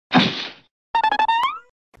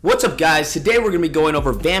What's up guys, today we're going to be going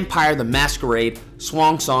over Vampire The Masquerade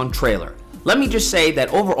Swangsong trailer. Let me just say that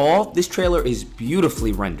overall, this trailer is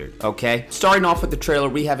beautifully rendered, okay? Starting off with the trailer,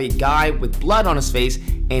 we have a guy with blood on his face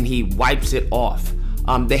and he wipes it off.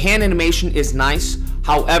 The hand animation is nice,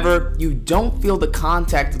 however, you don't feel the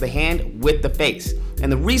contact of the hand with the face.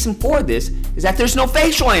 And the reason for this is that there's no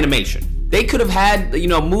facial animation. They could have had,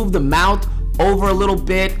 moved the mouth over a little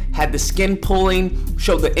bit, had the skin pulling,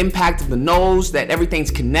 show the impact of the nose, that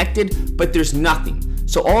everything's connected, but there's nothing.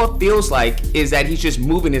 So all it feels like is that he's just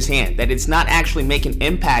moving his hand, that it's not actually making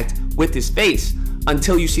impact with his face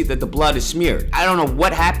until you see that the blood is smeared. I don't know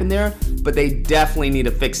what happened there, but they definitely need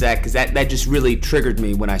to fix that because that just really triggered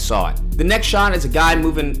me when I saw it. The next shot is a guy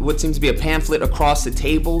moving what seems to be a pamphlet across the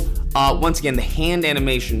table. Once again, the hand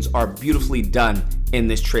animations are beautifully done in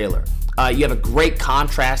this trailer. You have a great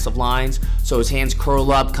contrast of lines, so his hands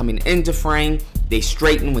curl up coming into frame, they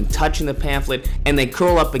straighten when touching the pamphlet, and they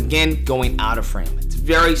curl up again going out of frame. It's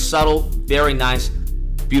very subtle, very nice,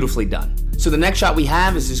 beautifully done. So the next shot we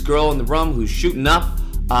have is this girl in the room who's shooting up.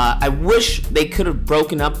 I wish they could have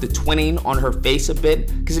broken up the twinning on her face a bit,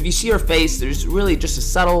 because if you see her face, there's really just a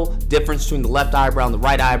subtle difference between the left eyebrow and the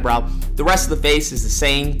right eyebrow. The rest of the face is the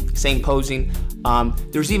same posing.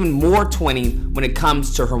 There's even more twinning when it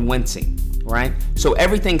comes to her wincing, right? So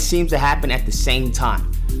everything seems to happen at the same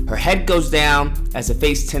time. Her head goes down as the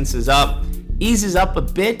face tenses up, eases up a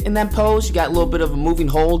bit in that pose. You got a little bit of a moving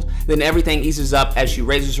hold, then everything eases up as she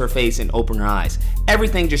raises her face and opens her eyes.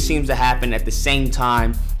 Everything just seems to happen at the same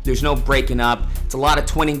time. There's no breaking up. It's a lot of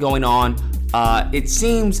twinning going on. It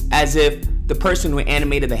seems as if the person who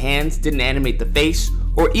animated the hands didn't animate the face,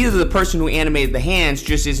 or either the person who animated the hands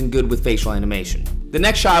just isn't good with facial animation. The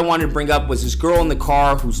next shot I wanted to bring up was this girl in the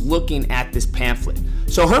car who's looking at this pamphlet.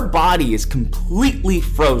 So her body is completely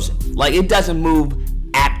frozen, like it doesn't move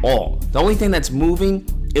at all. The only thing that's moving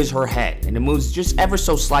is her head, and it moves just ever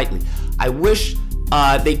so slightly. I wish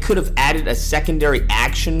they could have added a secondary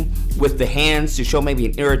action with the hands to show maybe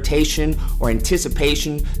an irritation or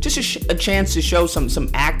anticipation, just a chance to show some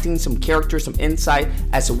acting, some character, some insight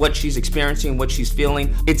as to what she's experiencing, what she's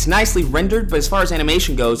feeling. It's nicely rendered, but as far as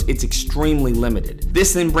animation goes, it's extremely limited.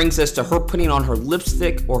 This then brings us to her putting on her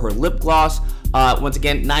lipstick or her lip gloss. Once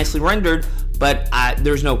again, nicely rendered, but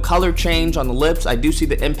there's no color change on the lips. I do see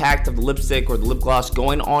the impact of the lipstick or the lip gloss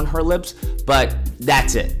going on her lips, but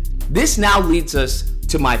that's it. This now leads us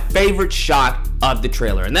to my favorite shot of the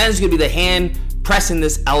trailer, and that is going to be the hand pressing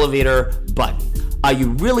this elevator button.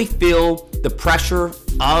 You really feel the pressure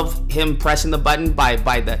of him pressing the button by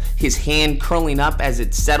his hand curling up as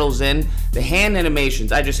it settles in. The hand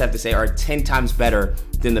animations, I just have to say, are 10 times better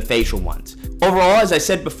than the facial ones. Overall, as I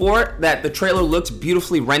said before, that the trailer looks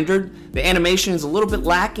beautifully rendered. The animation is a little bit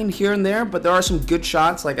lacking here and there, but there are some good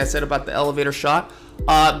shots, like I said about the elevator shot.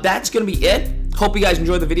 That's going to be it. Hope you guys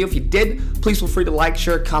enjoyed the video. If you did, please feel free to like,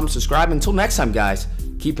 share, comment, subscribe. Until next time, guys,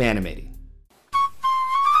 keep animating.